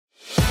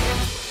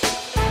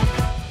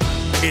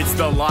It's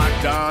the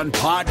Locked On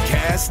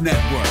Podcast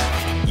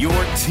Network, your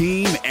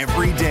team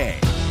every day.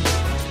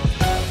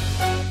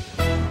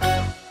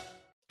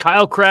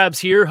 Kyle Krabs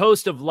here,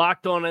 host of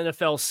Locked On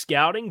NFL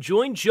Scouting.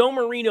 Join Joe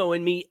Marino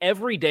and me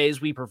every day as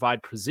we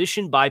provide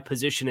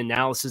position-by-position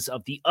analysis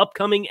of the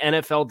upcoming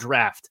NFL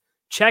Draft.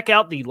 Check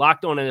out the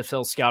Locked On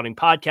NFL Scouting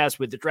podcast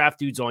with the Draft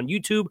Dudes on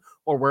YouTube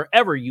or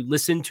wherever you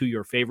listen to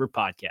your favorite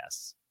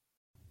podcasts.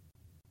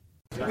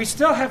 We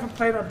still haven't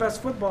played our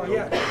best football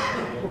yet.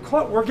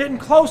 We're getting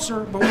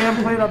closer, but we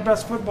haven't played our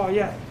best football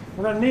yet.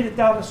 We're going to need it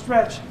down the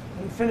stretch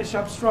and finish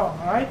up strong,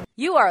 all right?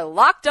 You are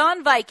Locked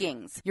On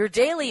Vikings, your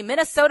daily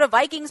Minnesota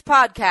Vikings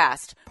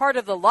podcast, part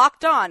of the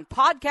Locked On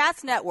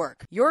Podcast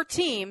Network, your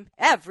team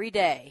every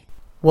day.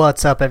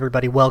 What's up,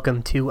 everybody?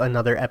 Welcome to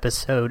another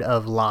episode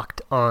of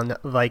Locked On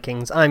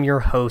Vikings. I'm your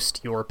host,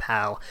 your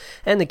pal,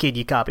 and the kid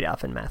you copied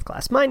off in math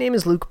class. My name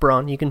is Luke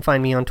Braun. You can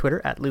find me on Twitter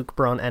at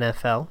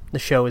LukeBraunNFL. The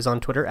show is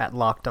on Twitter at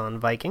Locked On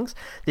Vikings.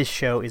 This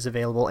show is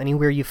available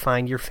anywhere you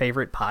find your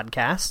favorite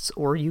podcasts,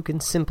 or you can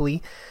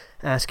simply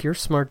ask your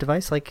smart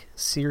device like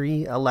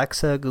Siri,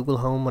 Alexa, Google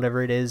Home,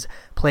 whatever it is,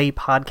 play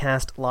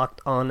podcast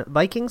Locked On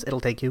Vikings. It'll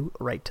take you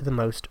right to the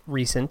most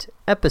recent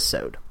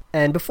episode.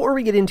 And before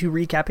we get into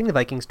recapping the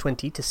Vikings'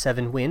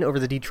 20-7 win over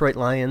the Detroit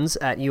Lions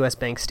at US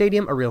Bank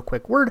Stadium, a real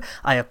quick word.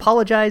 I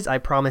apologize. I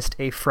promised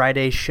a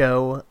Friday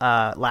show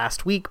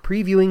last week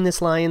previewing this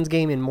Lions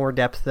game in more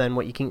depth than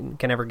what you can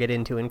ever get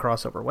into in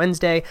Crossover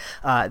Wednesday.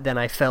 Then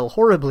I fell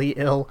horribly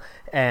ill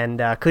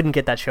and couldn't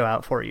get that show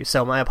out for you.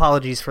 So my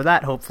apologies for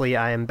that. Hopefully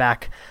I am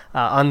back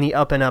on the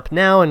up and up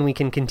now, and we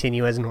can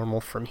continue as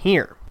normal from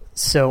here.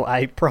 So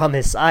I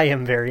promise I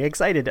am very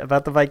excited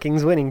about the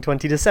Vikings winning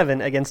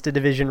 20-7 against a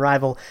division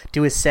rival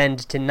to ascend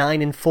to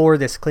 9-4.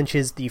 This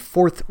clinches the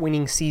fourth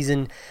winning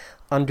season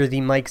under the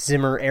Mike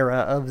Zimmer era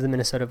of the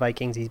Minnesota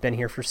Vikings. He's been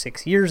here for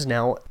 6 years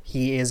now.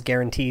 He is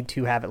guaranteed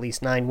to have at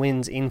least 9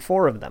 wins in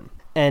 4 of them.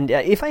 And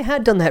if I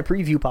had done that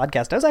preview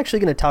podcast, I was actually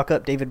going to talk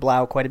up David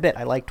Blau quite a bit.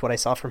 I liked what I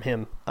saw from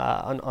him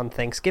on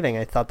Thanksgiving.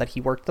 I thought that he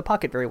worked the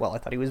pocket very well. I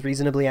thought he was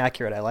reasonably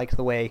accurate. I liked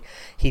the way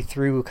he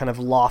threw kind of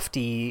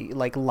lofty,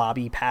 like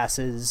lobby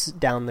passes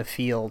down the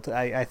field.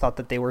 I thought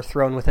that they were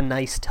thrown with a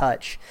nice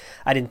touch.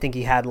 I didn't think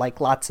he had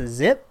like lots of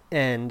zip.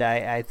 And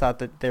I thought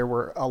that there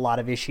were a lot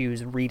of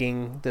issues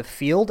reading the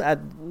field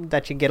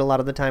that you get a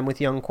lot of the time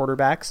with young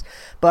quarterbacks.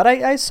 But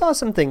I saw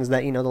some things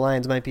that, the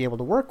Lions might be able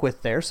to work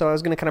with there. So I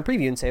was going to kind of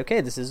preview and say,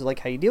 okay, this is like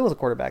how you deal with a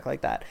quarterback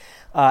like that.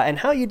 And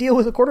how you deal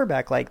with a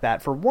quarterback like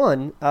that. For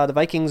one, the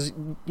Vikings,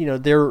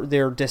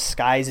 their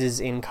disguises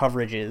in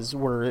coverages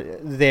were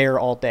there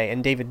all day.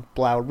 And David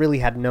Blau really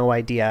had no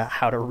idea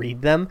how to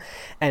read them.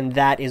 And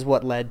that is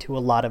what led to a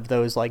lot of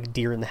those like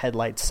deer in the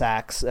headlights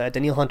sacks.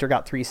 Danielle Hunter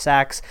got 3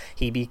 sacks.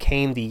 He became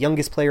the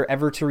youngest player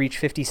ever to reach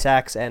 50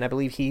 sacks, and I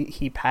believe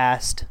he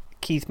passed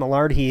Keith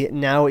Millard. He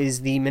now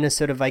is the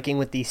Minnesota Viking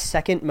with the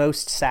second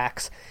most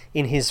sacks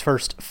in his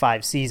first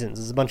 5 seasons.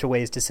 There's a bunch of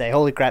ways to say,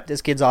 holy crap,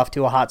 this kid's off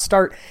to a hot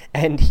start,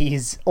 and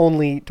he's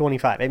only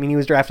 25. I mean, he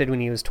was drafted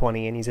when he was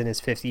 20, and he's in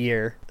his 5th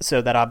year,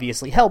 so that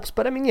obviously helps,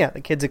 but I mean, yeah,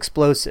 the kid's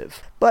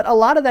explosive. But a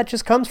lot of that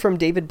just comes from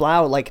David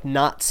Blau, like,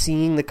 not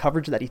seeing the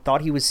coverage that he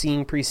thought he was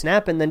seeing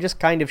pre-snap, and then just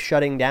kind of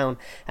shutting down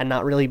and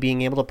not really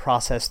being able to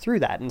process through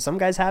that. And some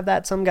guys have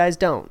that, some guys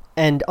don't.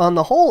 And on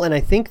the whole, and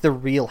I think the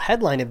real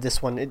headline of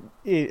this one,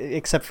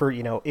 except for,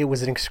 it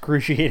was an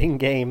excruciating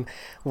game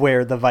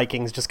where the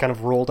Vikings just kind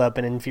of rolled up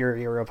an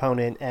inferior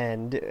opponent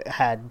and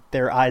had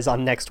their eyes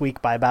on next week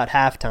by about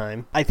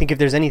halftime. I think if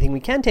there's anything we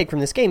can take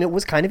from this game, it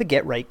was kind of a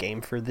get-right game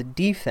for the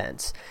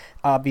defense.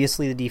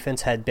 Obviously, the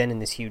defense had been in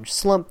this huge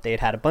slump. They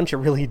had a bunch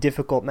of really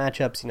difficult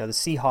matchups, the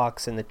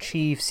Seahawks and the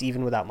Chiefs.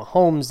 Even without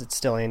Mahomes, it's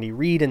still Andy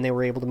Reid, and they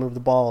were able to move the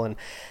ball. And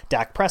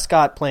Dak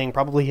Prescott playing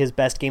probably his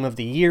best game of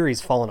the year.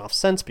 He's fallen off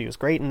since, but he was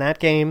great in that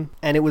game.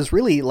 And it was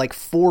really like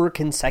 4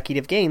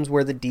 consecutive games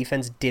where the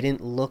defense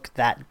didn't look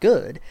that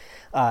good.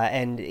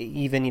 And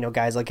even,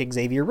 guys like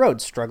Xavier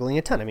Rhodes struggling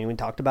a ton. I mean, we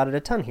talked about it a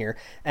ton here.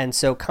 And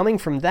so coming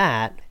from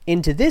that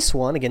into this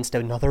one against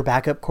another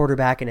backup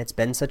quarterback, and it's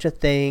been such a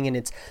thing, and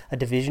it's a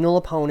divisional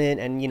opponent,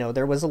 and,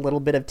 there was a little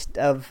bit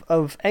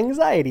of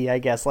anxiety, I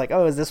guess, like,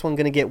 oh, is this one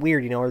going to get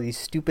weird? Are these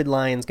stupid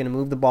Lions going to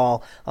move the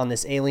ball on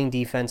this ailing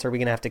defense? Are we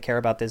going to have to care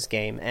about this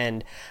game?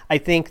 And I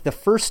think the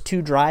first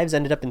 2 drives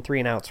ended up in 3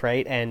 and outs,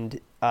 right? And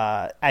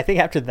I think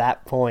after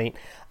that point,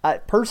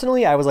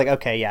 personally, I was like,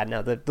 okay, yeah,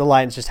 no, the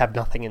Lions just have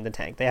nothing in the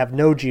tank. They have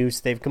no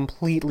juice. They've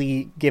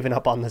completely given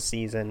up on the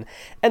season,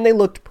 and they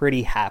looked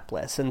pretty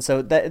hapless. And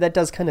so that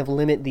does kind of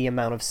limit the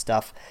amount of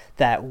stuff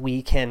that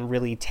we can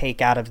really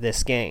take out of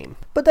this game.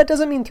 But that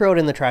doesn't mean throw it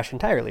in the trash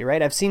entirely,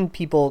 right? I've seen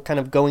people kind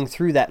of going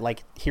through that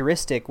like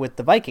heuristic with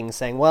the Vikings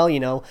saying,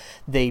 well,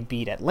 they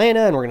beat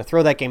Atlanta, and we're going to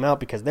throw that game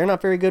out because they're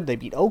not very good. They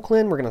beat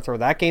Oakland. We're going to throw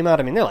that game out.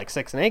 I mean, they're like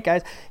 6-8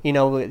 guys.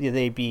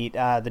 They beat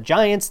the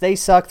Giants. Giants, they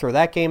suck, throw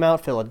that game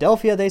out.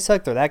 Philadelphia, they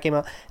suck, throw that game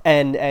out.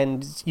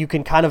 And you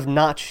can kind of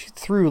notch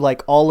through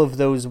like all of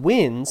those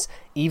wins,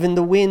 even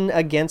the win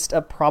against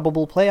a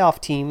probable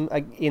playoff team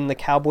in the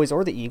Cowboys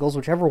or the Eagles,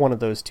 whichever one of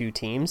those two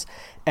teams,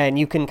 and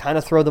you can kind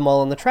of throw them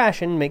all in the trash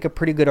and make a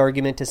pretty good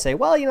argument to say,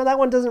 well, that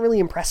one doesn't really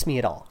impress me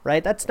at all,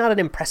 right? That's not an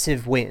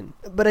impressive win.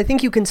 But I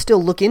think you can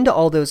still look into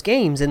all those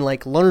games and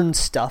like learn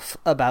stuff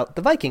about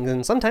the Vikings,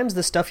 and sometimes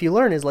the stuff you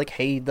learn is like,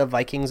 hey, the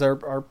Vikings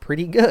are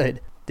pretty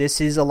good.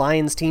 This is a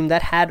Lions team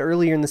that had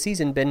earlier in the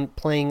season been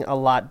playing a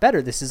lot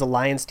better. This is a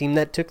Lions team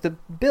that took the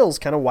Bills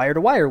kind of wire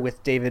to wire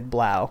with David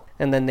Blau.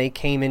 And then they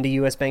came into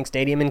US Bank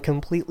Stadium and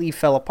completely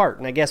fell apart.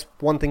 And I guess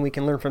one thing we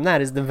can learn from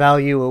that is the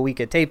value a week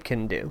of tape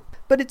can do.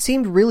 But it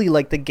seemed really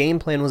like the game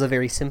plan was a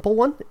very simple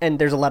one, and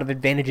there's a lot of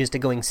advantages to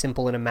going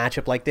simple in a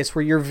matchup like this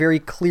where you're very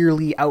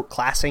clearly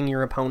outclassing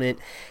your opponent.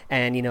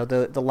 And,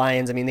 the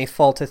Lions, they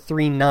fall to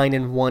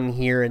 3-9-1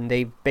 here, and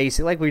they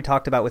basically, like we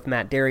talked about with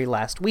Matt Derry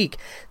last week,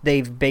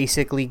 they've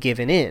basically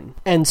given in.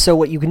 And so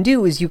what you can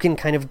do is you can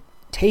kind of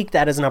take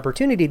that as an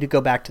opportunity to go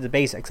back to the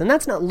basics. And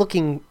that's not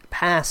looking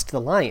past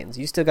the Lions.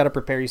 You still got to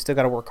prepare. You still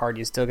got to work hard.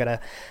 You still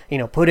got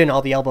to, put in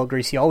all the elbow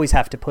grease you always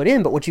have to put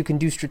in. But what you can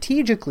do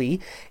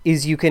strategically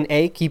is you can,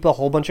 keep a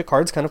whole bunch of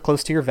cards kind of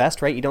close to your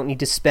vest, right? You don't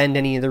need to spend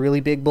any of the really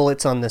big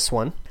bullets on this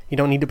one. You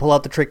don't need to pull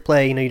out the trick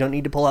play. You don't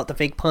need to pull out the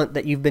fake punt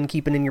that you've been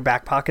keeping in your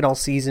back pocket all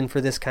season for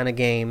this kind of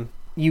game.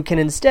 You can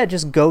instead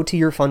just go to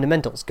your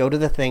fundamentals, go to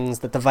the things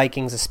that the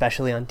Vikings,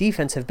 especially on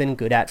defense, have been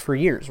good at for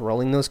years,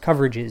 rolling those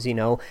coverages,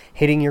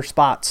 hitting your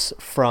spots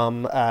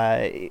from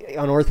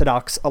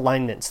unorthodox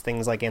alignments,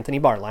 things like Anthony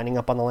Barr lining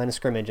up on the line of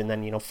scrimmage and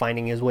then,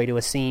 finding his way to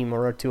a seam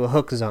or to a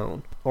hook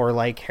zone, or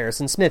like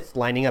Harrison Smith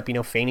lining up,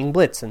 feigning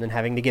blitz and then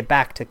having to get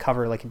back to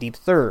cover like a deep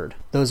third.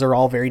 Those are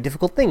all very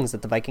difficult things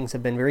that the Vikings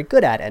have been very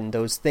good at, and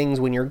those things,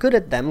 when you're good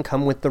at them,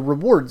 come with the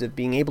rewards of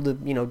being able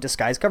to,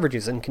 disguise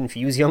coverages and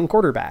confuse young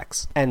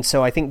quarterbacks. And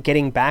so I think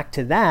getting back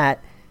to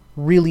that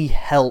really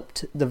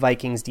helped the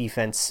Vikings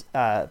defense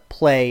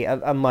play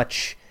a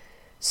much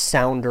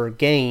sounder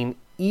game,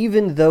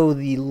 even though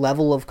the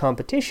level of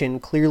competition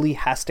clearly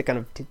has to kind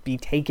of be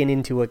taken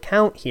into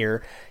account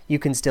here. You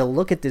can still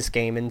look at this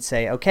game and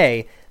say,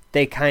 okay,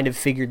 they kind of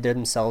figured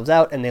themselves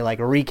out and they like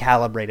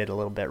recalibrated a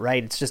little bit,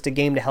 right? It's just a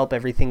game to help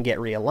everything get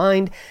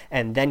realigned,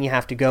 and then you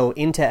have to go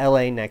into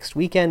LA next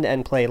weekend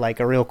and play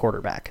like a real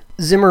quarterback.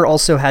 Zimmer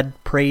also had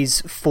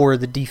praise for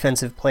the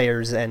defensive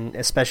players and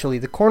especially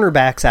the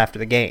cornerbacks after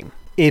the game.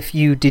 If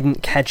you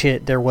didn't catch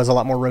it, there was a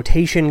lot more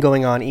rotation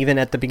going on. Even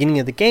at the beginning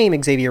of the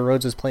game, Xavier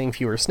Rhodes was playing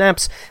fewer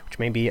snaps, which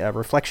may be a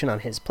reflection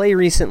on his play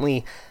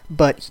recently,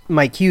 but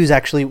Mike Hughes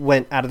actually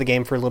went out of the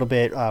game for a little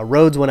bit.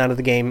 Rhodes went out of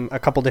the game a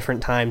couple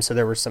different times, so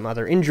there were some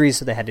other injuries,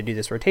 so they had to do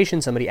this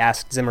rotation. Somebody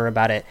asked Zimmer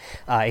about it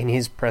in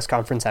his press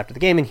conference after the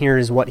game, and here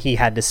is what he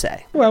had to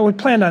say. Well, we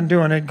planned on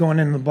doing it going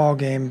into the ball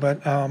game, but,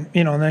 and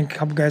then a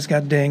couple guys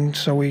got dinged,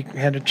 so we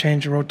had to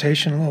change the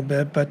rotation a little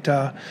bit, but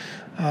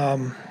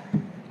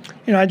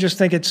I just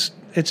think it's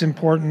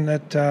important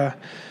that,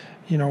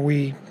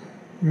 we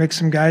mix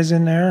some guys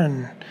in there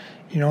and,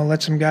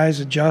 let some guys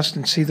adjust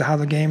and see how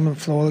the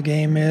flow of the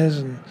game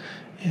is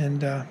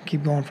and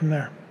keep going from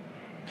there.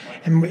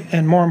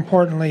 And more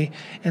importantly,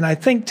 and I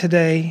think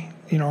today,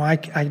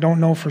 I don't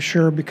know for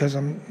sure because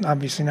I'm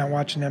obviously not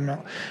watching them,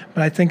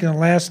 but I think in the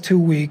last 2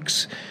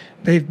 weeks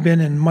they've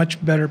been in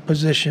much better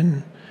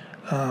position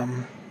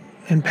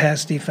in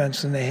pass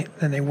defense than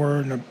they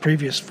were in the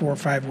previous 4 or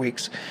 5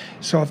 weeks.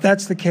 So if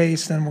that's the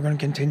case, then we're going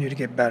to continue to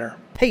get better.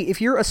 Hey,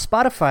 if you're a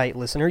Spotify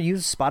listener,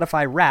 use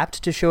Spotify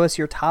Wrapped to show us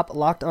your top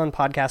Locked On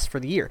podcasts for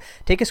the year.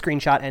 Take a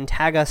screenshot and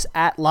tag us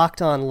at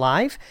Locked On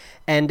Live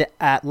and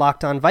at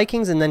Locked On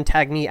Vikings, and then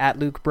tag me at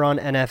Luke Braun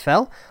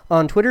NFL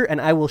on Twitter,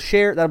 and I will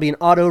share. That'll be an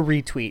auto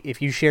retweet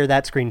if you share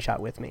that screenshot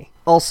with me.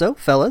 Also,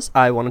 fellas,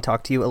 I want to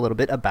talk to you a little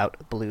bit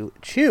about Blue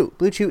Chew.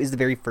 Blue Chew is the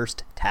very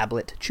first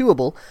tablet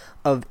chewable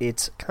of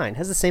its kind. It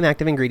has the same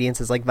active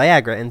ingredients as like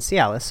Viagra and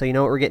Cialis, so you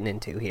know what we're getting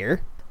into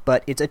here.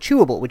 But it's a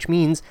chewable, which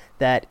means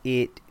that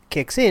it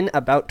kicks in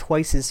about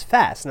twice as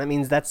fast, and that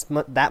means that's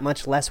that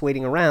much less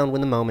waiting around when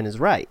the moment is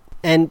right.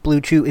 And Blue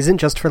Chew isn't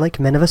just for like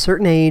men of a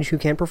certain age who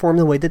can't perform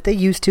the way that they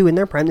used to in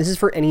their prime. This is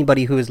for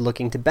anybody who is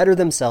looking to better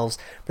themselves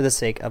for the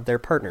sake of their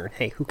partner.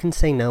 Hey, who can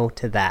say no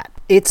to that?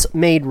 It's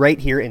made right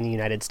here in the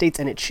United States,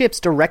 and it ships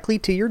directly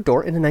to your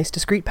door in a nice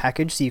discreet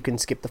package, so you can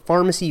skip the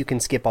pharmacy, you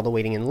can skip all the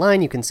waiting in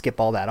line, you can skip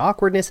all that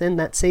awkwardness, and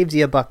that saves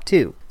you $1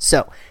 too.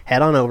 So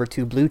head on over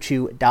to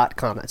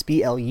BlueChew.com. That's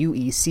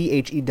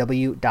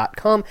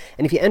BlueChew.com,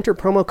 and if you enter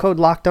promo code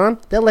Locked On,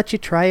 they'll let you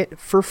try it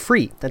for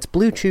free. That's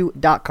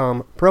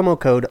BlueChew.com, promo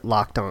code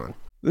Locked On.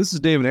 This is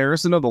David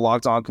Harrison of the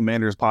Locked On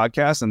Commanders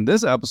podcast, and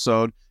this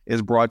episode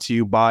is brought to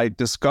you by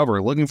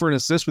Discover. Looking for an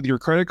assist with your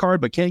credit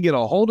card but can't get a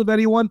hold of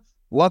anyone?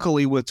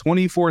 Luckily, with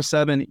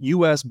 24/7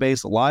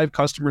 U.S.-based live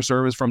customer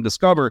service from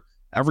Discover,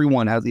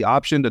 everyone has the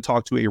option to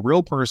talk to a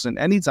real person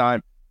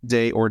anytime,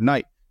 day or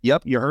night.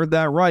 Yep, you heard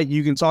that right.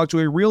 You can talk to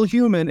a real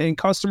human in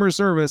customer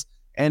service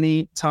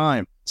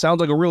anytime.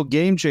 Sounds like a real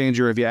game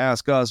changer if you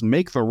ask us.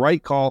 Make the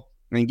right call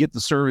and get the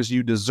service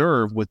you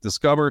deserve with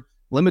Discover.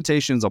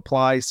 Limitations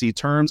apply. See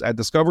terms at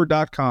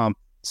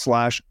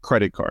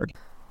discover.com/creditcard.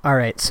 All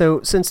right,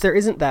 so since there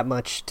isn't that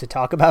much to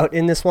talk about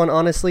in this one,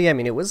 honestly, I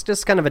mean, it was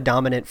just kind of a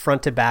dominant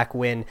front-to-back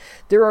win.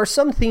 There are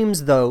some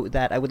themes, though,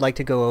 that I would like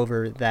to go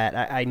over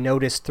that I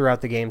noticed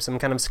throughout the game, some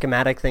kind of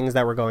schematic things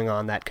that were going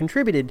on that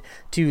contributed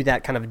to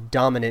that kind of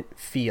dominant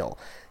feel.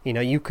 You know,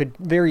 you could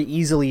very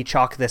easily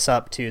chalk this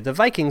up to the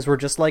Vikings were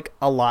just like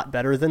a lot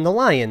better than the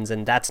Lions,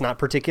 and that's not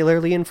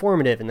particularly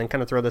informative, and then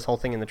kind of throw this whole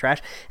thing in the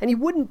trash. And you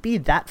wouldn't be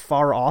that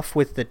far off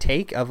with the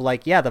take of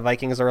like, yeah, the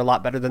Vikings are a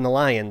lot better than the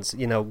Lions,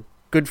 you know,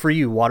 good for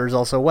you, water's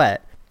also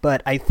wet.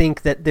 But I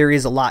think that there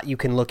is a lot you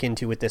can look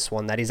into with this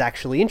one that is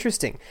actually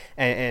interesting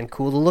and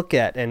cool to look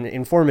at and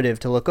informative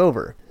to look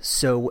over.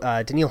 So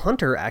Danielle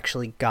Hunter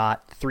actually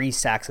got 3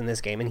 sacks in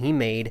this game, and he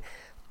made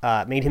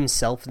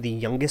himself the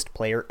youngest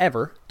player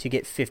ever to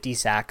get 50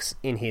 sacks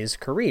in his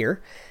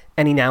career,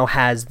 and he now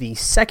has the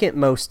second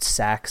most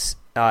sacks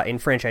in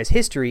franchise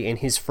history in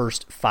his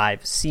first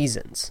 5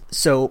 seasons.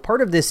 So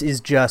part of this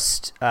is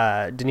just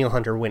Danielle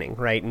Hunter winning,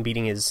 right, and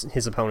beating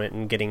his opponent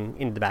and getting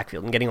into the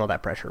backfield and getting all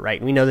that pressure,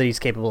 right? And we know that he's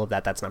capable of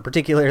that. That's not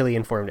particularly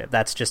informative.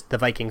 That's just the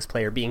Vikings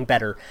player being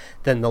better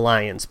than the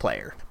Lions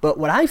player. But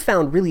what I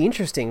found really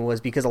interesting was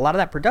because a lot of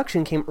that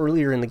production came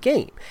earlier in the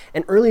game.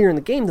 And earlier in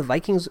the game, the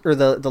Vikings, or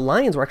the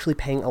Lions were actually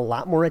paying a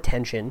lot more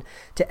attention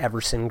to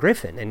Everson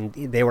Griffen. And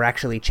they were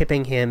actually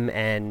chipping him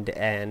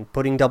and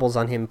putting doubles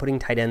on him, putting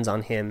tight ends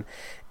on him.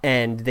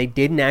 And they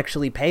didn't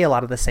actually pay a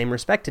lot of the same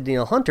respect to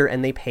Danielle Hunter,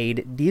 and they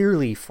paid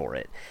dearly for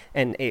it.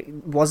 And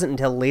it wasn't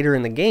until later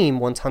in the game,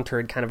 once Hunter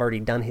had kind of already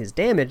done his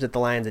damage, that the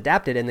Lions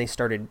adapted and they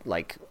started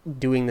like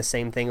doing the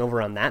same thing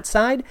over on that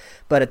side.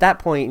 But at that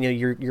point, you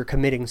know, you're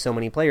committing so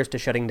many players to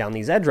shutting down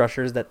these edge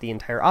rushers that the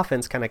entire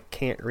offense kind of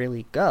can't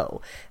really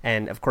go.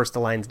 And of course, the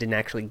Lions didn't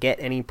actually get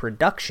any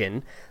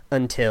production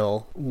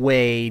until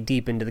way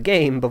deep into the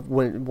game, but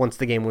once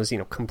the game was, you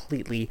know,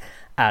 completely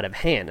out of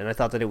hand. And I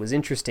thought that it was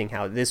interesting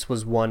how this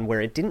was one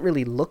where it didn't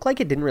really look like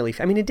it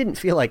didn't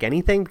feel like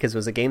anything, because it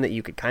was a game that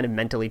you could kind of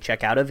mentally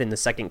check out of in the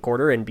second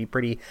quarter and be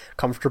pretty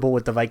comfortable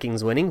with the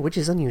Vikings winning, which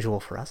is unusual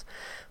for us.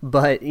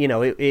 But, you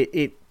know,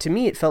 it to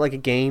me, it felt like a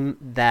game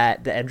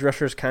that the edge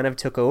rushers kind of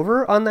took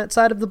over on that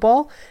side of the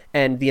ball,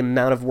 and the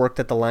amount of work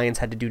that the Lions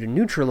had to do to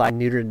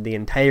neutered the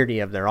entirety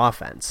of their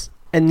offense.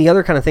 And the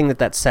other kind of thing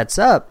that sets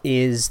up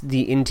is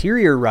the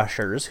interior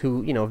rushers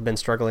who, you know, have been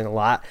struggling a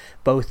lot,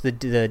 both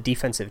the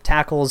defensive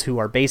tackles who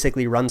are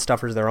basically run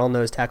stuffers, they're all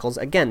nose tackles.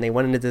 Again, they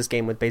went into this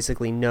game with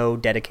basically no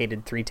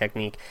dedicated 3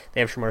 technique. They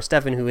have Shamar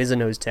Stephen, who is a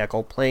nose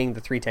tackle, playing the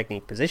 3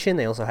 technique position.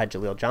 They also had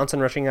Jaleel Johnson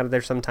rushing out of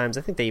there sometimes.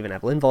 I think they even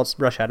have Linval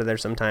rush out of there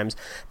sometimes.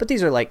 But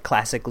these are like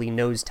classically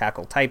nose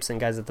tackle types and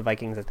guys that the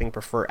Vikings, I think,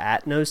 prefer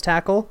at nose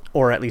tackle,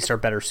 or at least are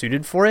better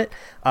suited for it.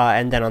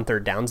 And then on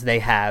third downs, they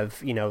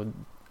have, you know,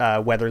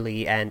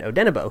 Weatherly and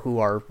Odenigbo, who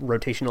are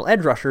rotational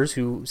edge rushers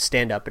who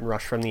stand up and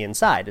rush from the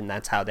inside, and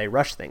that's how they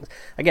rush things.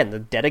 Again, the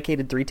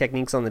dedicated 3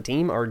 techniques on the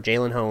team are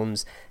Jalen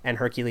Holmes and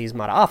Hercules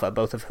Mataafa,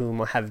 both of whom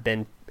have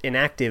been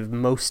inactive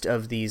most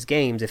of these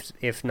games,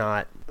 if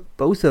not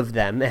both of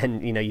them,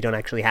 and you know, you don't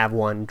actually have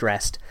one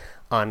dressed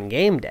on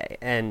game day,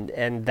 and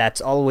that's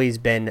always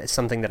been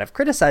something that I've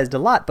criticized a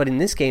lot. But in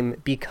this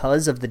game,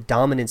 because of the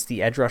dominance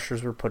the edge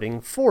rushers were putting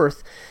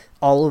forth,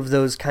 all of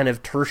those kind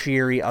of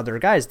tertiary other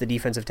guys, the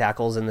defensive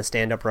tackles and the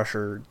stand-up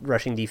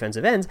rushing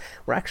defensive ends,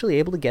 were actually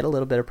able to get a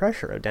little bit of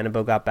pressure.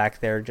 Odenigbo got back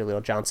there,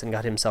 Jaleel Johnson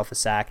got himself a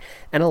sack,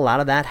 and a lot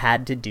of that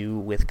had to do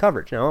with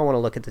coverage. Now, I want to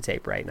look at the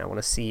tape right now. I want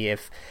to see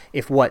if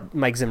what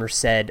Mike Zimmer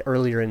said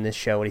earlier in this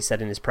show, what he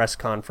said in his press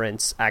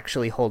conference,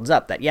 actually holds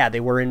up. That, yeah,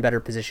 they were in better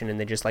position and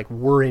they just like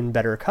were in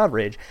better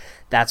coverage.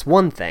 That's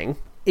one thing.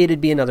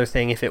 It'd be another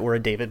thing if it were a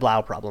David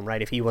Blau problem,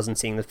 right? If he wasn't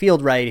seeing the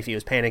field right, if he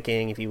was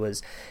panicking, if he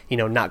was, you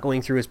know, not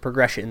going through his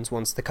progressions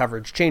once the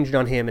coverage changed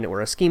on him and it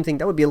were a scheme thing,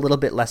 that would be a little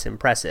bit less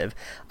impressive.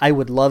 I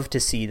would love to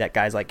see that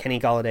guys like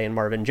Kenny Golladay and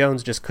Marvin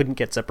Jones just couldn't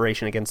get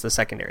separation against the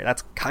secondary.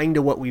 That's kind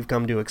of what we've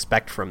come to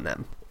expect from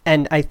them.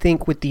 And I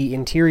think with the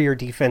interior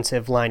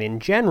defensive line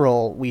in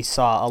general, we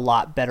saw a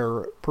lot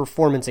better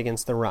performance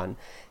against the run.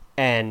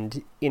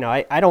 And, you know,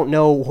 I don't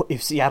know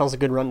if Seattle's a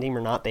good run team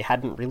or not. They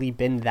hadn't really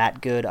been that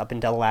good up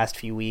until the last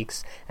few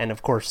weeks. And,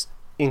 of course,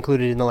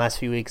 included in the last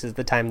few weeks is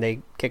the time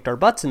they kicked our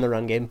butts in the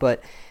run game.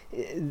 But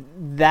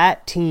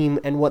that team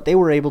and what they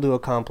were able to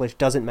accomplish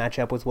doesn't match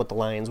up with what the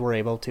Lions were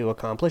able to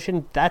accomplish.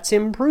 And that's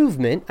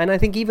improvement. And I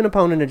think even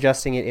opponent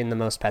adjusting it in the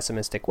most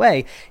pessimistic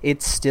way,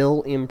 it's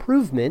still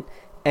improvement.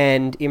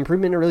 And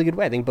improvement in a really good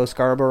way. I think Bo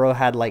Scarborough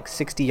had like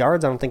 60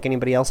 yards. I don't think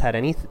anybody else had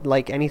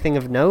anything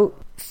of note.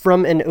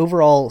 From an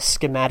overall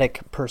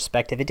schematic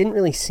perspective, it didn't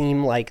really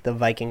seem like the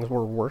Vikings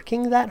were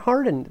working that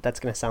hard, and that's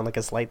going to sound like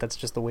a slight. That's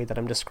just the way that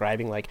I'm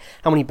describing, like,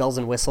 how many bells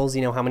and whistles,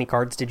 you know, how many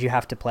cards did you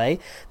have to play?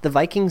 The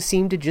Vikings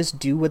seem to just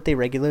do what they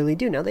regularly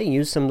do. Now, they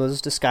use some of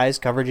those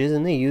disguised coverages,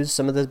 and they use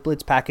some of the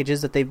blitz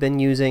packages that they've been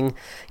using,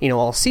 you know,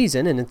 all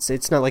season, and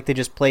it's not like they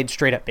just played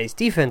straight-up base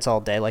defense all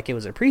day like it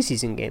was a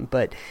preseason game,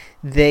 but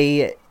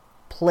they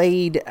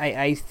played,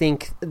 I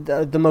think,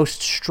 the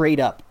most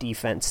straight-up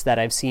defense that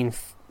I've seen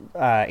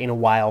in a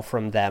while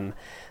from them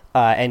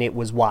and it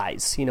was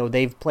wise.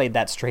 They've played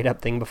that straight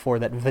up thing before,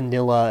 that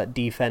vanilla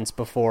defense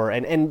before,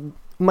 and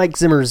Mike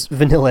Zimmer's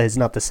vanilla is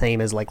not the same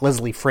as like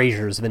Leslie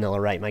Frazier's vanilla,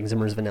 right? Mike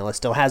Zimmer's vanilla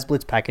still has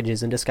blitz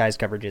packages and disguise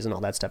coverages and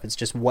all that stuff. It's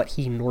just what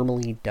he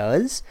normally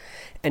does,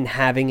 and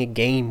having a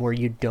game where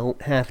you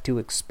don't have to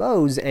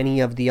expose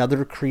any of the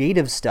other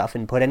creative stuff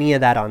and put any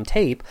of that on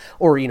tape,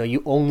 or,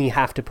 you only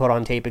have to put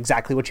on tape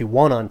exactly what you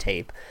want on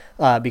tape,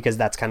 because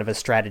that's kind of a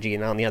strategy.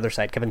 And on the other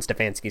side, Kevin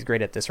Stefanski's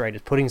great at this, right?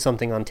 Is putting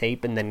something on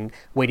tape and then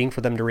waiting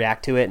for them to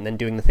react to it and then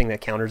doing the thing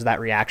that counters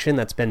that reaction.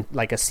 That's been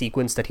like a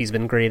sequence that he's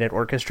been great at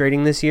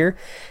orchestrating this year.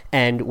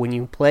 And when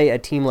you play a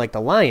team like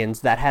the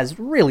Lions that has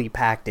really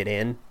packed it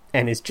in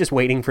and is just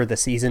waiting for the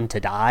season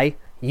to die,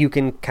 you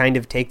can kind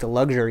of take the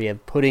luxury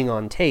of putting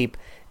on tape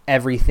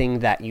everything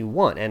that you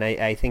want. And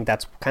I think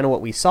that's kind of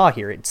what we saw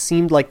here. It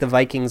seemed like the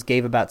Vikings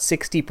gave about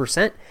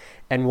 60%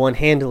 and won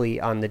handily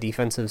on the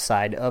defensive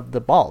side of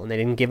the ball. And they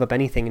didn't give up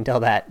anything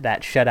until that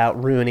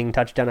shutout ruining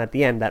touchdown at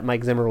the end that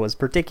Mike Zimmer was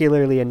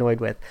particularly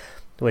annoyed with,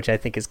 which I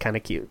think is kind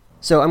of cute.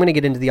 So I'm going to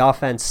get into the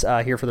offense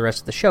here for the rest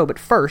of the show, but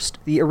first,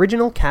 the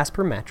original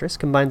Casper mattress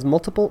combines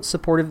multiple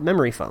supportive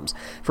memory foams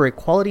for a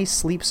quality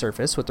sleep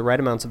surface with the right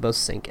amounts of both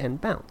sink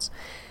and bounce.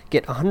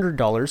 Get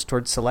 $100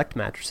 towards select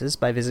mattresses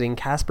by visiting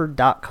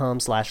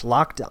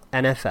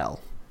casper.com/LockedNFL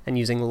and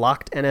using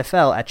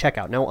LockedNFL at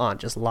checkout. No on,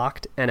 just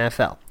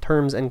LockedNFL.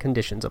 Terms and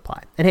conditions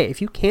apply. And hey, if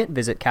you can't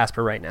visit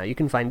Casper right now, you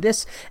can find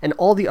this and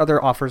all the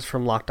other offers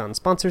from Locked On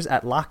sponsors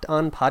at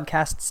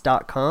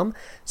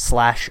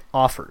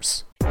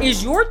LockedOnPodcasts.com/offers.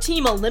 Is your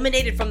team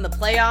eliminated from the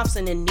playoffs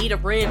and in need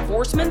of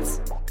reinforcements?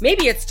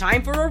 Maybe it's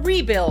time for a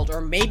rebuild, or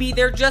maybe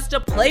they're just a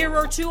player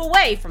or two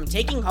away from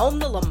taking home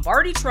the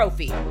Lombardi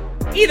Trophy.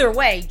 Either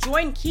way,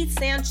 join Keith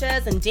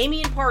Sanchez and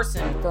Damian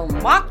Parson for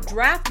Mock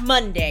Draft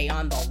Monday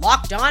on the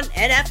Locked On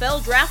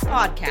NFL Draft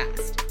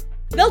Podcast.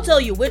 They'll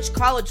tell you which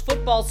college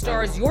football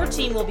stars your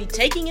team will be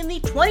taking in the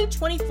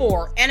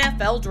 2024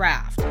 NFL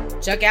Draft.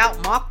 Check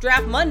out Mock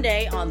Draft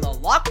Monday on the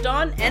Locked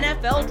On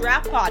NFL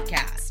Draft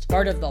Podcast,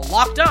 part of the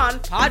Locked On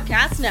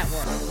Podcast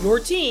Network, your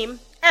team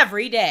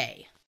every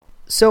day.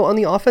 So on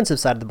the offensive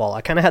side of the ball,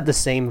 I kind of had the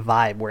same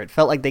vibe where it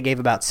felt like they gave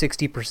about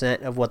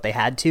 60% of what they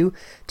had to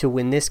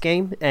win this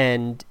game,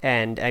 and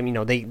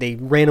they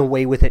ran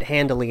away with it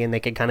handily, and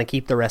they could kind of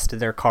keep the rest of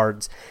their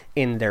cards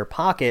in their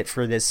pocket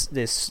for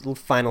this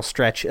final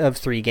stretch of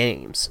 3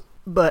 games.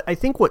 But I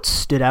think what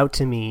stood out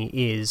to me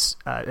is,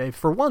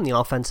 for one, the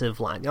offensive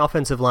line. The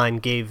offensive line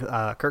gave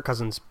Kirk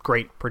Cousins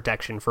great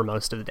protection for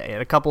most of the day. He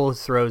had a couple of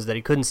throws that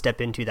he couldn't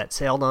step into that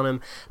sailed on him.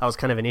 That was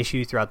kind of an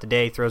issue throughout the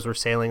day. Throws were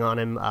sailing on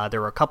him.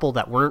 There were a couple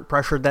that weren't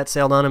pressured that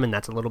sailed on him, and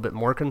that's a little bit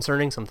more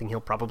concerning, something he'll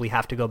probably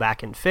have to go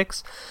back and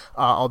fix,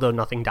 although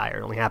nothing dire.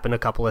 It only happened a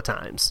couple of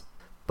times.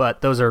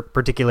 But those are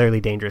particularly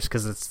dangerous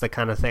because it's the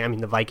kind of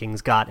thing, the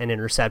Vikings got an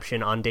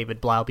interception on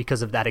David Blau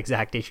because of that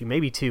exact issue,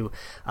 maybe 2.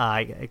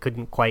 I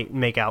couldn't quite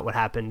make out what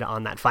happened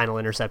on that final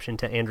interception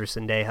to Andrew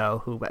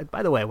Sendejo, who,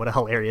 by the way, what a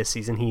hilarious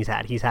season he's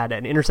had. He's had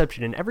an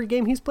interception in every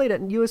game he's played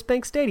at US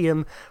Bank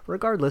Stadium,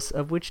 regardless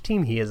of which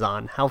team he is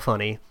on. How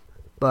funny.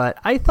 But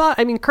I thought,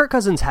 Kirk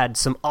Cousins had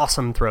some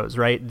awesome throws,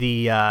 right?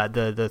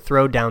 The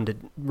throw down to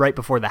right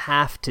before the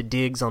half to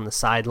Diggs on the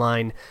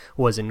sideline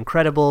was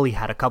incredible. He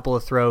had a couple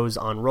of throws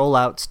on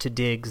rollouts to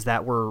Diggs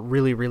that were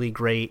really, really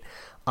great.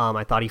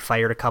 I thought he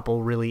fired a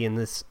couple really in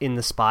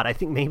the spot. I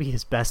think maybe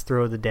his best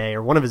throw of the day,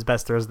 or one of his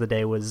best throws of the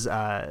day, was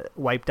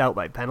wiped out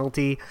by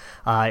penalty.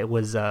 It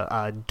was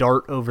a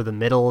dart over the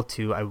middle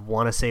to, I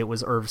want to say it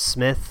was Irv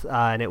Smith,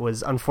 and it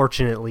was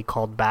unfortunately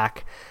called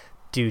back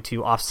due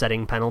to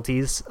offsetting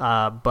penalties,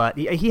 but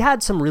he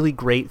had some really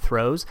great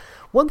throws.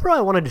 One throw I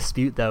want to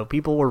dispute, though,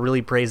 people were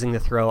really praising the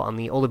throw on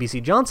the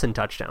Olabisi Johnson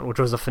touchdown, which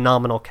was a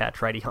phenomenal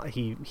catch, right?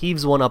 He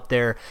heaves one up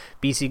there,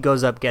 BC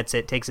goes up, gets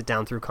it, takes it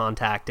down through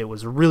contact. It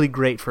was really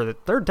great for the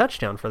 3rd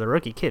touchdown for the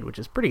rookie kid, which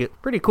is pretty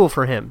cool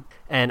for him.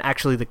 And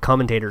actually the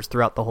commentators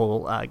throughout the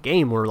whole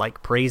game were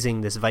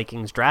praising this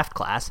Vikings draft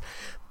class,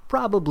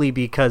 probably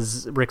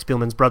because Rick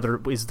Spielman's brother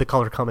is the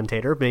color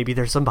commentator. Maybe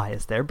there's some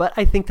bias there, but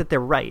I think that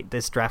they're right.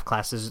 This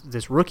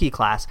rookie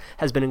class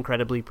has been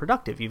incredibly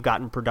productive. You've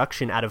gotten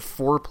production out of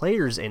 4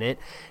 players in it,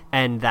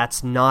 and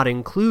that's not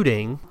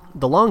including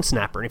the long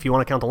snapper. And if you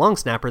want to count the long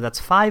snapper, that's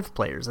 5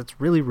 players. That's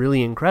really,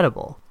 really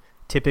incredible.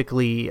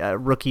 Typically,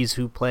 rookies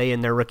who play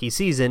in their rookie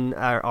season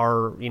are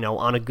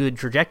on a good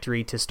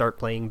trajectory to start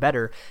playing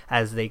better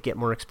as they get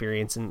more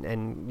experience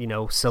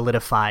and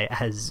solidify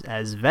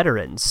as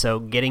veterans. So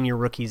getting your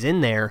rookies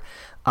in there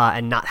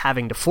and not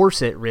having to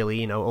force it, really,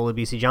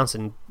 Olabisi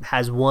Johnson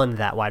has won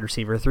that wide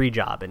receiver 3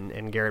 job,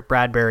 and Garrett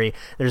Bradbury,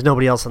 there's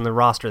nobody else on the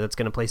roster that's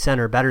going to play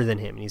center better than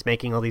him, and he's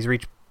making all these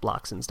reach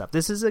blocks and stuff.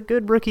 This is a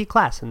good rookie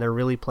class, and they're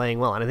really playing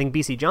well. And I think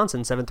BC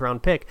Johnson, 7th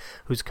round pick,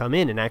 who's come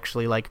in and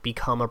actually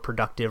become a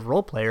productive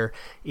role player,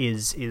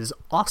 is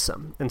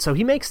awesome. And so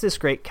he makes this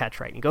great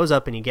catch, right? And he goes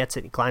up and he gets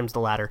it, he climbs the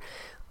ladder,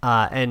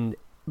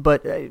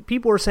 But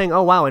people were saying,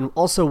 oh, wow, and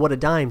also what a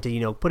dime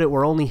to, put it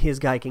where only his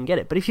guy can get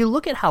it. But if you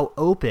look at how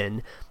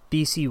open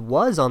BC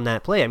was on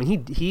that play. I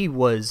mean, he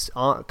was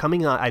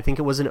coming on, I think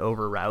it was an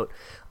over route,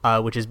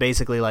 which is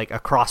basically like a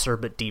crosser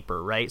but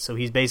deeper, right? So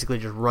he's basically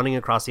just running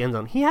across the end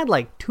zone. He had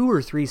like 2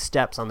 or 3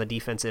 steps on the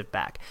defensive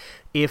back.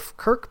 If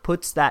Kirk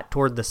puts that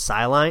toward the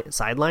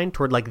sideline,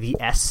 toward like the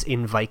S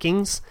in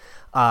Vikings,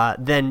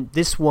 then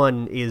this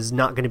one is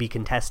not going to be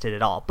contested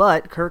at all.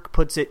 But Kirk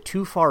puts it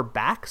too far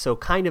back, so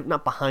kind of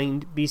not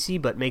behind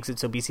BC, but makes it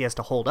so BC has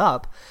to hold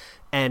up,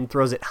 and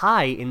throws it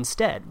high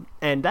instead.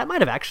 And that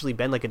might have actually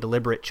been like a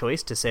deliberate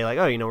choice to say like,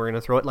 oh, we're going to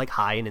throw it like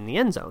high and in the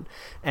end zone.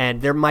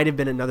 And there might have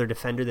been another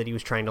defender that he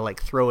was trying to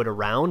like throw it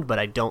around, but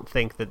I don't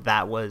think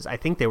that was, I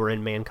think they were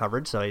in man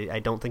coverage, so I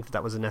don't think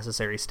that was a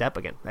necessary step.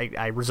 Again,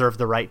 I reserve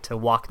the right to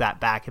walk that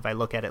back if I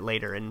look at it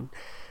later,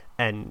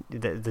 and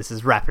this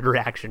is rapid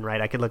reaction,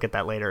 right? I could look at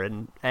that later,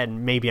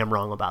 and maybe I'm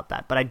wrong about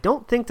that. But I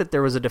don't think that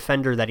there was a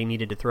defender that he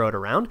needed to throw it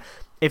around.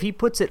 If he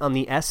puts it on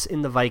the S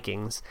in the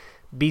Vikings,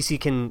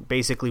 BC can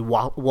basically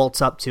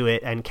waltz up to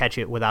it and catch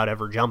it without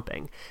ever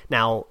jumping.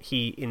 Now,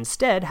 he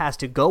instead has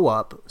to go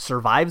up,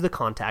 survive the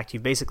contact.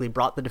 You've basically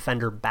brought the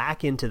defender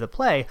back into the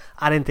play.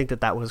 I didn't think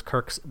that was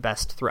Kirk's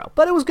best throw,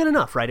 but it was good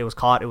enough, right? It was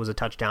caught. It was a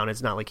touchdown.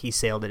 It's not like he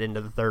sailed it into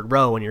the third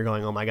row and you're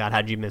going, oh my God,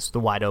 how'd you miss the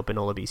wide open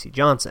Olabisi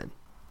Johnson?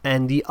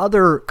 And the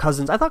other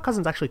Cousins, I thought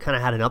Cousins actually kind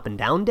of had an up and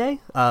down day,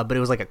 but it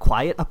was like a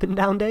quiet up and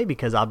down day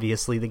because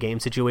obviously the game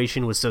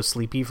situation was so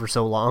sleepy for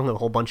so long. A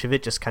whole bunch of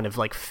it just kind of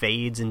like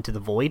fades into the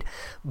void.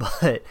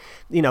 But,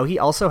 he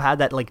also had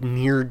that like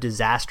near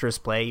disastrous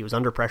play. He was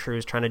under pressure. He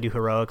was trying to do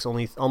heroics,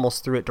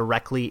 almost threw it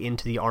directly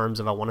into the arms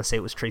of, I want to say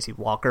it was Tracy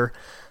Walker.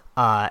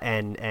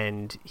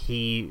 And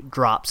he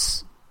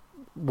drops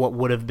what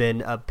would have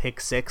been a pick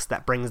 6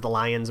 that brings the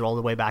Lions all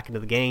the way back into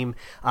the game,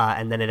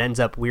 and then it ends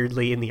up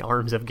weirdly in the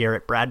arms of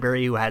Garrett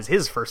Bradbury, who has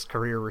his first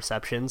career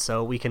reception,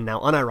 so we can now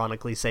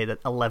unironically say that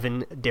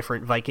 11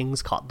 different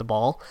Vikings caught the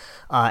ball,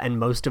 and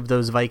most of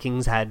those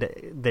Vikings had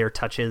their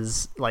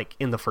touches like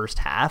in the first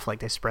half, like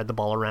they spread the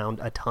ball around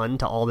a ton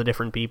to all the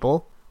different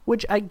people,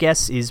 which I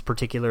guess is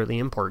particularly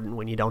important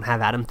when you don't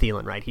have Adam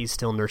Thielen, right? He's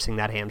still nursing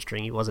that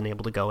hamstring. He wasn't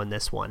able to go in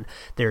this one.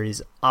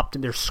 There's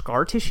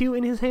scar tissue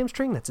in his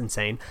hamstring. That's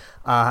insane.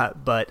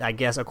 But I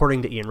guess,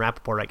 according to Ian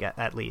Rappaport,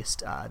 at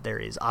least, there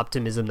is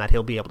optimism that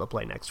he'll be able to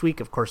play next week.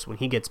 Of course, when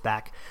he gets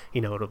back,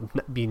 it'll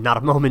be not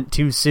a moment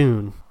too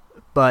soon.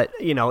 But,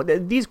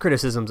 these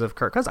criticisms of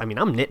Kirk Cousins,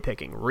 I'm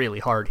nitpicking really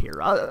hard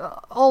here.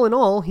 All in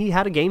all, he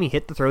had a game. He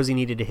hit the throws he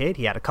needed to hit.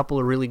 He had a couple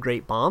of really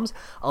great bombs.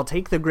 I'll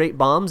take the great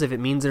bombs if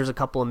it means there's a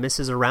couple of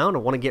misses around. I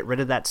want to get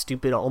rid of that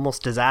stupid,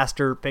 almost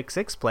disaster pick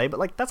 6 play.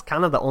 But, that's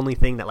kind of the only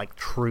thing that,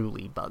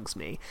 truly bugs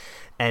me.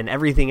 And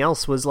everything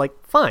else was,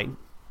 fine.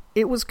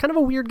 It was kind of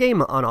a weird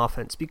game on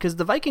offense because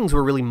the Vikings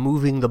were really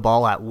moving the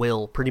ball at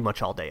will pretty much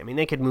all day.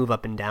 They could move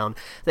up and down.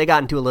 They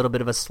got into a little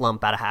bit of a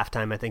slump at a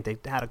halftime. I think they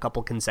had a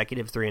couple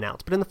consecutive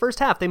 3-and-outs. But in the first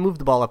half, they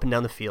moved the ball up and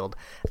down the field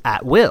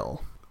at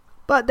will.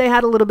 But they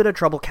had a little bit of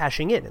trouble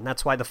cashing in, and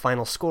that's why the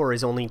final score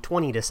is only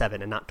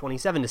 20-7 and not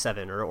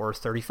 27-7 or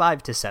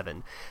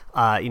 35-7.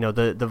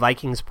 The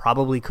Vikings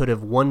probably could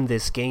have won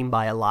this game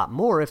by a lot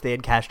more if they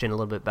had cashed in a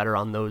little bit better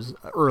on those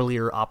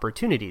earlier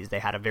opportunities. They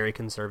had a very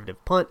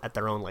conservative punt at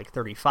their own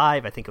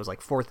 35. I think it was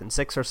 4th and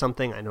 6 or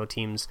something. I know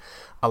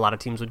a lot of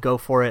teams would go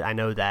for it. I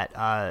know that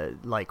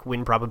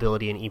win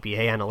probability and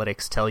EPA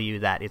analytics tell you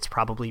that it's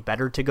probably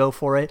better to go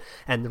for it,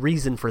 and the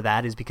reason for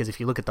that is because if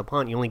you look at the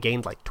punt, you only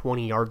gained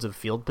 20 yards of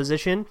field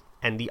position,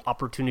 and the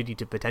opportunity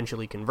to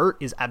potentially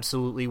convert is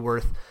absolutely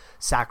worth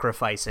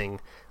sacrificing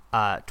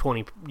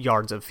 20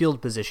 yards of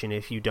field position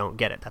if you don't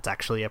get it. That's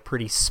actually a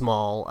pretty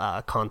small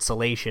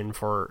consolation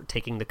for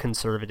taking the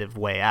conservative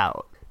way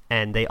out.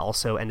 And they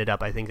also ended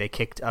up, I think they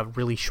kicked a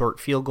really short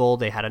field goal.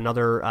 They had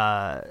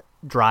another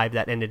drive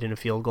that ended in a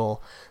field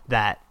goal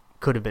that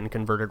could have been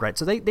converted, right?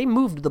 So they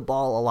moved the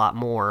ball a lot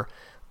more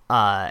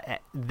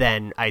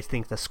than I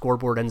think the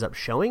scoreboard ends up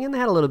showing, and they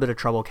had a little bit of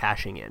trouble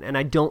cashing in. And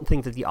I don't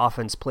think that the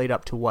offense played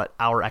up to what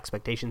our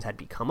expectations had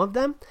become of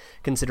them,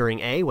 considering,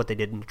 what they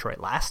did in Detroit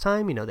last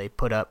time. They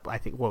put up, I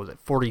think,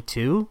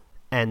 42?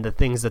 And the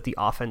things that the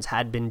offense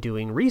had been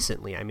doing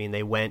recently.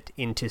 They went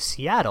into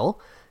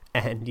Seattle,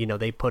 and,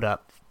 they put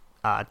up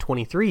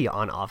 23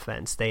 on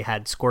offense. They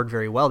had scored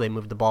very well. They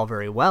moved the ball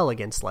very well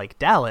against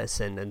Dallas,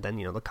 and then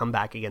the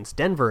comeback against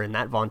Denver, and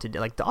that vaunted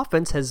the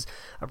offense has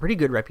a pretty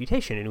good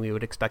reputation, and we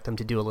would expect them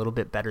to do a little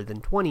bit better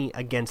than 20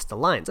 against the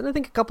Lions. And I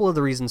think a couple of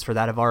the reasons for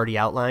that have already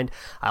outlined.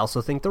 I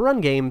also think the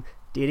run game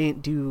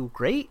didn't do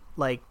great.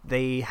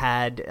 They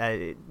had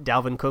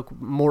Dalvin Cook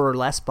more or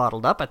less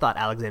bottled up. I thought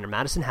Alexander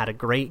Mattison had a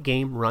great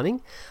game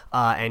running,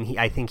 and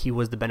I think he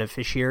was the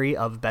beneficiary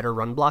of better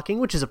run blocking,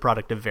 which is a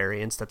product of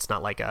variance. That's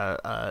not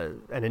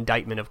an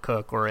indictment of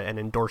Cook or an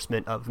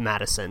endorsement of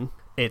Mattison.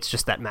 It's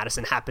just that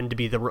Mattison happened to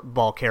be the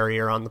ball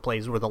carrier on the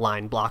plays where the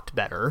line blocked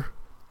better.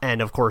 And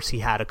of course, he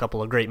had a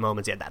couple of great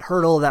moments. He had that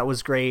hurdle that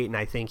was great, and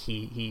I think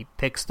he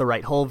picks the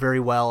right hole very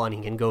well, and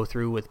he can go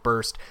through with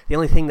burst. The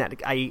only thing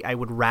that I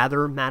would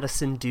rather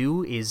Madison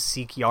do is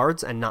seek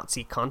yards and not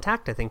seek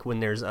contact. I think when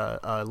there's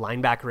a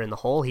linebacker in the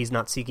hole, he's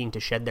not seeking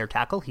to shed their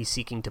tackle, he's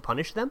seeking to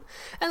punish them,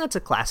 and that's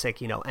a classic,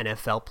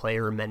 NFL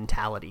player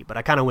mentality. But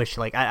I kind of wish,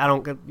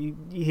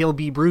 he'll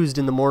be bruised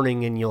in the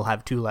morning and you'll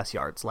have 2 less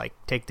yards.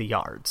 Take the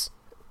yards.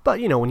 But,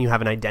 when you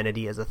have an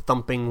identity as a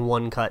thumping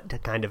one-cut to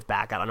kind of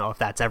back, I don't know if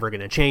that's ever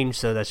going to change,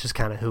 so that's just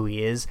kind of who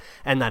he is.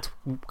 And that's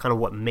kind of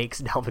what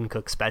makes Dalvin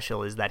Cook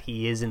special, is that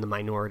he is in the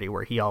minority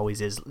where he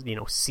always is,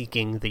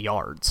 seeking the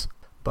yards.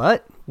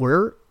 But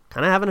we're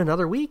kind of having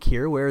another week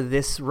here where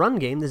this run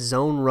game, this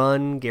zone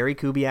run, Gary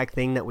Kubiak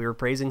thing that we were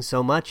praising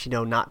so much,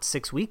 not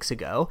 6 weeks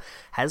ago,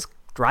 has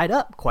dried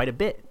up quite a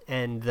bit.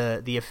 And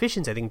the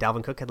efficiency, I think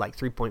Dalvin Cook had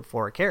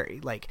 3.4 a carry.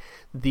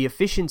 The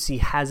efficiency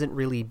hasn't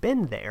really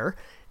been there.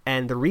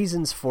 And the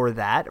reasons for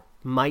that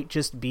might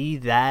just be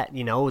that,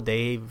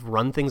 they've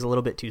run things a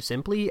little bit too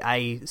simply.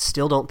 I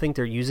still don't think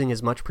they're using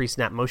as much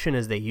pre-snap motion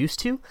as they used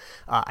to.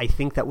 I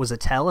think that was a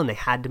tell and they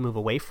had to move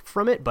away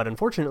from it. But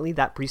unfortunately,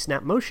 that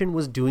pre-snap motion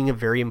was doing a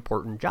very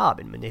important job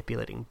in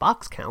manipulating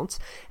box counts.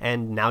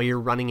 And now you're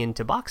running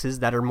into boxes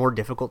that are more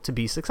difficult to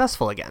be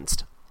successful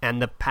against. And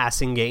the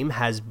passing game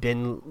has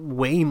been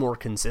way more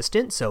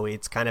consistent, so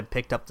it's kind of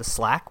picked up the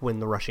slack when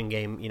the rushing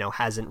game,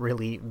 hasn't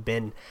really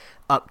been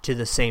up to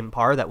the same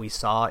par that we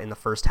saw in the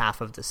first half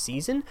of the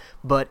season.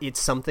 But it's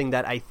something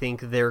that I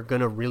think they're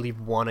going to really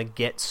want to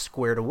get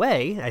squared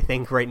away. I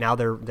think right now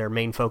their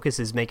main focus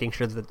is making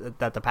sure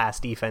that the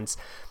pass defense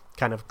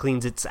kind of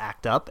cleans its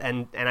act up,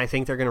 and I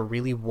think they're going to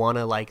really want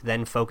to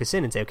then focus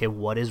in and say, okay,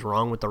 what is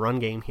wrong with the run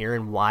game here,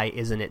 and why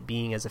isn't it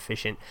being as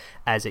efficient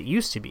as it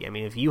used to be? I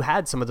mean, if you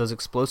had some of those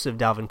explosive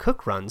Dalvin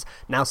Cook runs,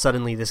 now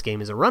suddenly this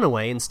game is a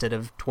runaway instead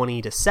of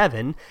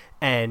 20-7,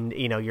 and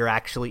you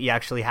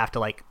actually have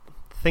to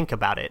think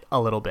about it a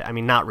little bit. I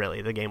mean, not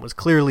really. The game was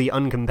clearly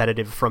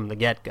uncompetitive from the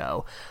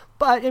get-go.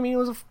 But, it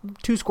was a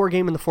 2-score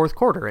game in the fourth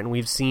quarter, and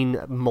we've seen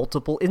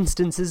multiple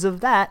instances of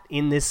that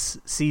in this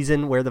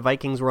season where the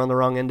Vikings were on the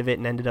wrong end of it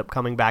and ended up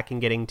coming back and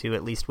getting to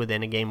at least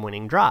within a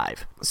game-winning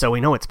drive. So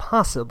we know it's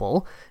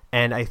possible,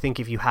 and I think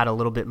if you had a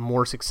little bit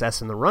more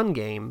success in the run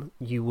game,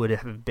 you would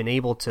have been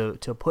able to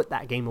put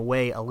that game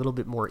away a little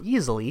bit more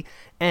easily,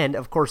 and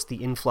of course the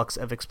influx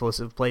of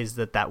explosive plays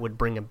that would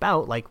bring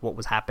about, like what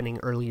was happening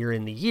earlier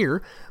in the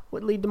year,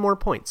 would lead to more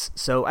points.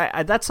 So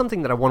that's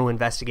something that I want to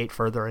investigate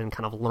further and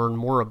kind of learn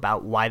more about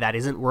why that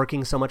isn't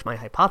working so much. My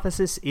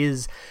hypothesis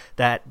is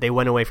that they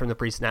went away from the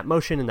pre-snap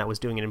motion and that was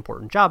doing an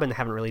important job, and they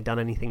haven't really done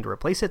anything to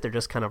replace it. They're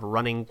just kind of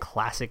running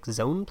classic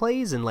zone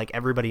plays, and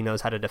everybody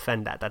knows how to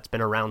defend that. That's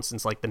been around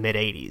since the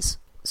mid-'80s.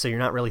 So you're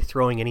not really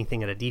throwing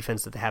anything at a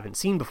defense that they haven't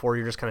seen before.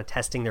 You're just kind of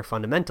testing their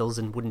fundamentals,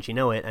 and wouldn't you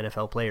know it,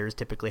 NFL players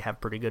typically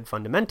have pretty good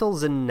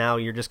fundamentals, and now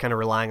you're just kind of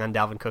relying on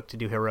Dalvin Cook to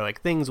do heroic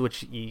things,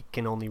 which you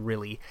can only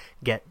really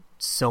get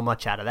so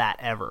much out of that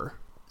ever.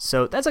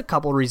 So that's a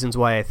couple reasons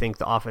why I think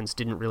the offense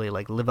didn't really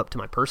live up to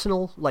my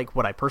personal,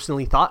 what I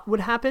personally thought would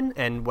happen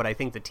and what I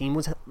think the team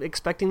was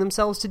expecting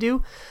themselves to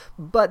do.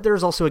 But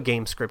there's also a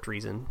game script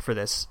reason for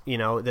this.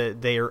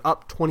 They are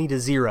up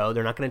 20-0.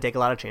 They're not going to take a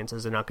lot of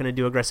chances. They're not going to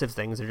do aggressive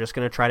things. They're just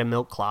going to try to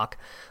milk clock.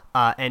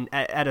 And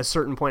at a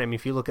certain point, I mean,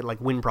 if you look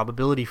at win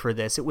probability for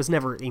this, it was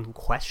never in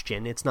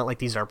question. It's not like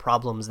these are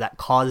problems that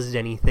caused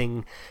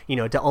anything,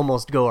 to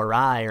almost go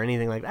awry or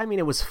anything like that. I mean,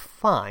 it was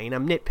fine.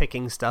 I'm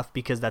nitpicking stuff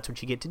because that's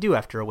what you get to do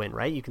after a win,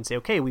 right? You can say,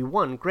 okay, we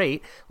won,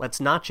 great,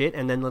 let's notch it,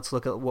 and then let's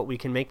look at what we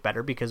can make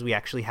better because we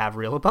actually have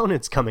real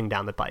opponents coming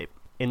down the pipe,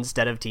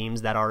 instead of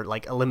teams that are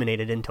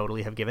eliminated and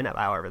totally have given up.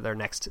 However, their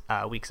next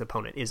week's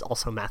opponent is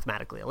also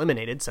mathematically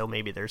eliminated, so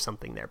maybe there's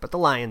something there. But the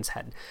Lions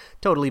had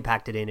totally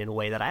packed it in a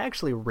way that I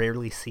actually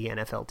rarely see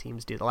NFL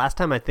teams do. The last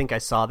time I think I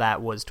saw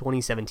that was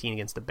 2017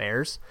 against the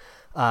Bears.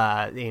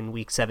 In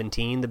week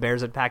 17, the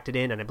Bears had packed it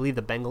in, and I believe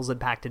the Bengals had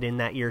packed it in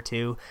that year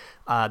too.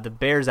 The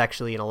Bears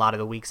actually, in a lot of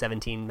the week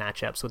 17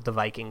 matchups with the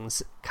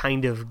Vikings,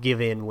 kind of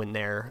give in when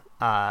they're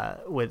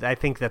I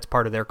think that's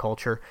part of their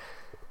culture.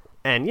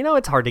 And,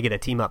 it's hard to get a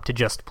team up to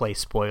just play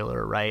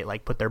spoiler,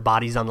 right? Put their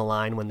bodies on the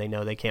line when they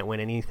know they can't win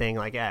anything.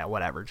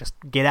 Whatever. Just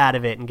get out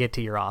of it and get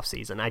to your off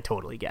season. I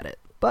totally get it.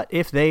 But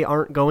if they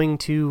aren't going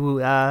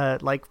to,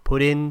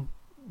 put in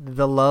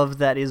the love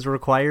that is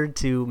required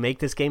to make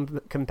this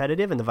game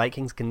competitive, and the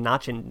Vikings can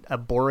notch a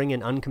boring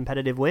and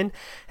uncompetitive win,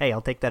 hey,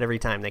 I'll take that every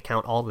time. They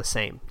count all the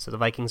same. So the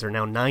Vikings are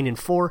now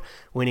 9-4,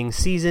 winning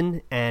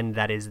season, and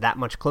that is that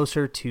much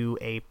closer to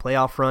a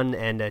playoff run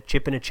and a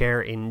chip in a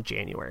chair in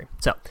January.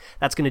 So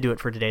that's going to do it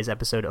for today's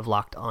episode of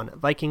Locked On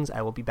Vikings.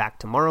 I will be back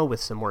tomorrow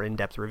with some more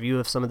in-depth review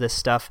of some of this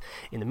stuff.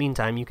 In the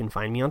meantime, you can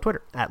find me on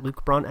Twitter at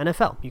Luke Braun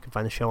NFL. You can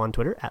find the show on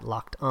Twitter at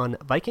Locked On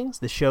Vikings.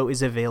 The show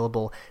is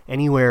available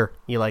anywhere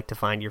you like to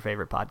find your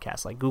favorite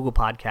podcasts, like Google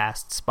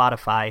Podcasts,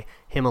 Spotify,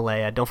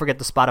 Himalaya. Don't forget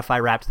the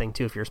Spotify Wrapped thing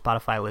too if you're a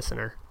Spotify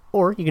listener.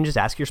 Or you can just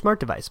ask your smart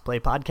device, play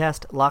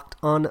podcast Locked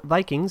On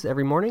Vikings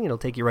every morning. It'll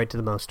take you right to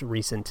the most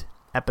recent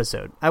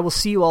episode. I will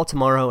see you all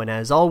tomorrow, and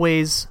as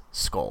always,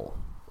 Skol.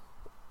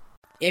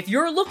 If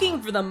you're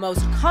looking for the most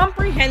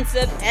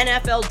comprehensive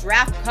NFL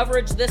draft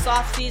coverage this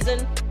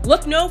offseason,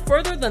 look no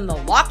further than the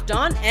Locked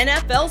On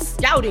NFL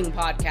Scouting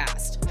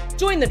Podcast.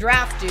 Join the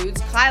draft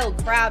dudes, Kyle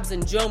Krabs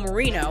and Joe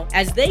Marino,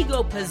 as they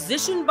go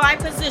position by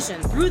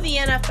position through the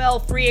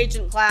NFL free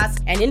agent class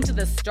and into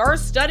the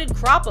star-studded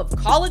crop of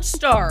college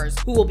stars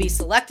who will be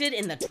selected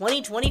in the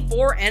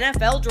 2024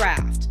 NFL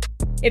Draft.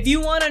 If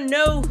you want to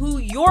know who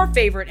your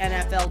favorite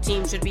NFL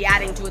team should be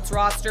adding to its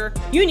roster,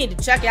 you need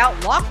to check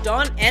out Locked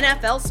On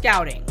NFL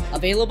Scouting,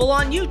 available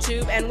on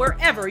YouTube and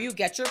wherever you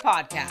get your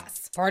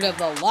podcasts. Part of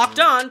the Locked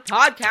On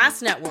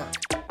Podcast Network,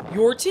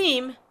 your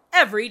team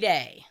every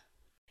day.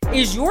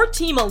 Is your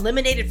team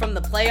eliminated from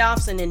the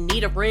playoffs and in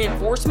need of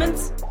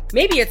reinforcements?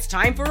 Maybe it's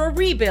time for a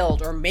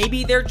rebuild, or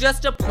maybe they're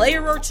just a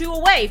player or two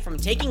away from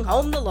taking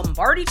home the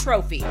Lombardi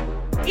Trophy.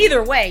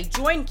 Either way,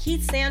 join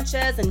Keith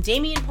Sanchez and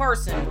Damian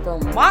Parson for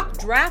Mock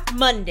Draft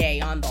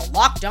Monday on the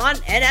Locked On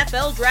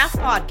NFL Draft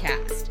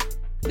Podcast.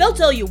 They'll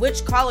tell you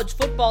which college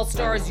football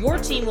stars your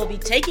team will be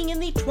taking in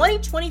the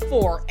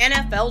 2024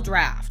 NFL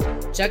Draft.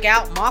 Check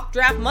out Mock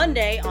Draft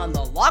Monday on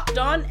the Locked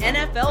On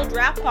NFL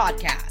Draft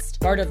Podcast,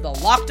 part of the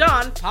Locked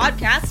On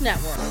Podcast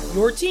Network,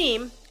 your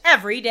team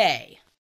every day.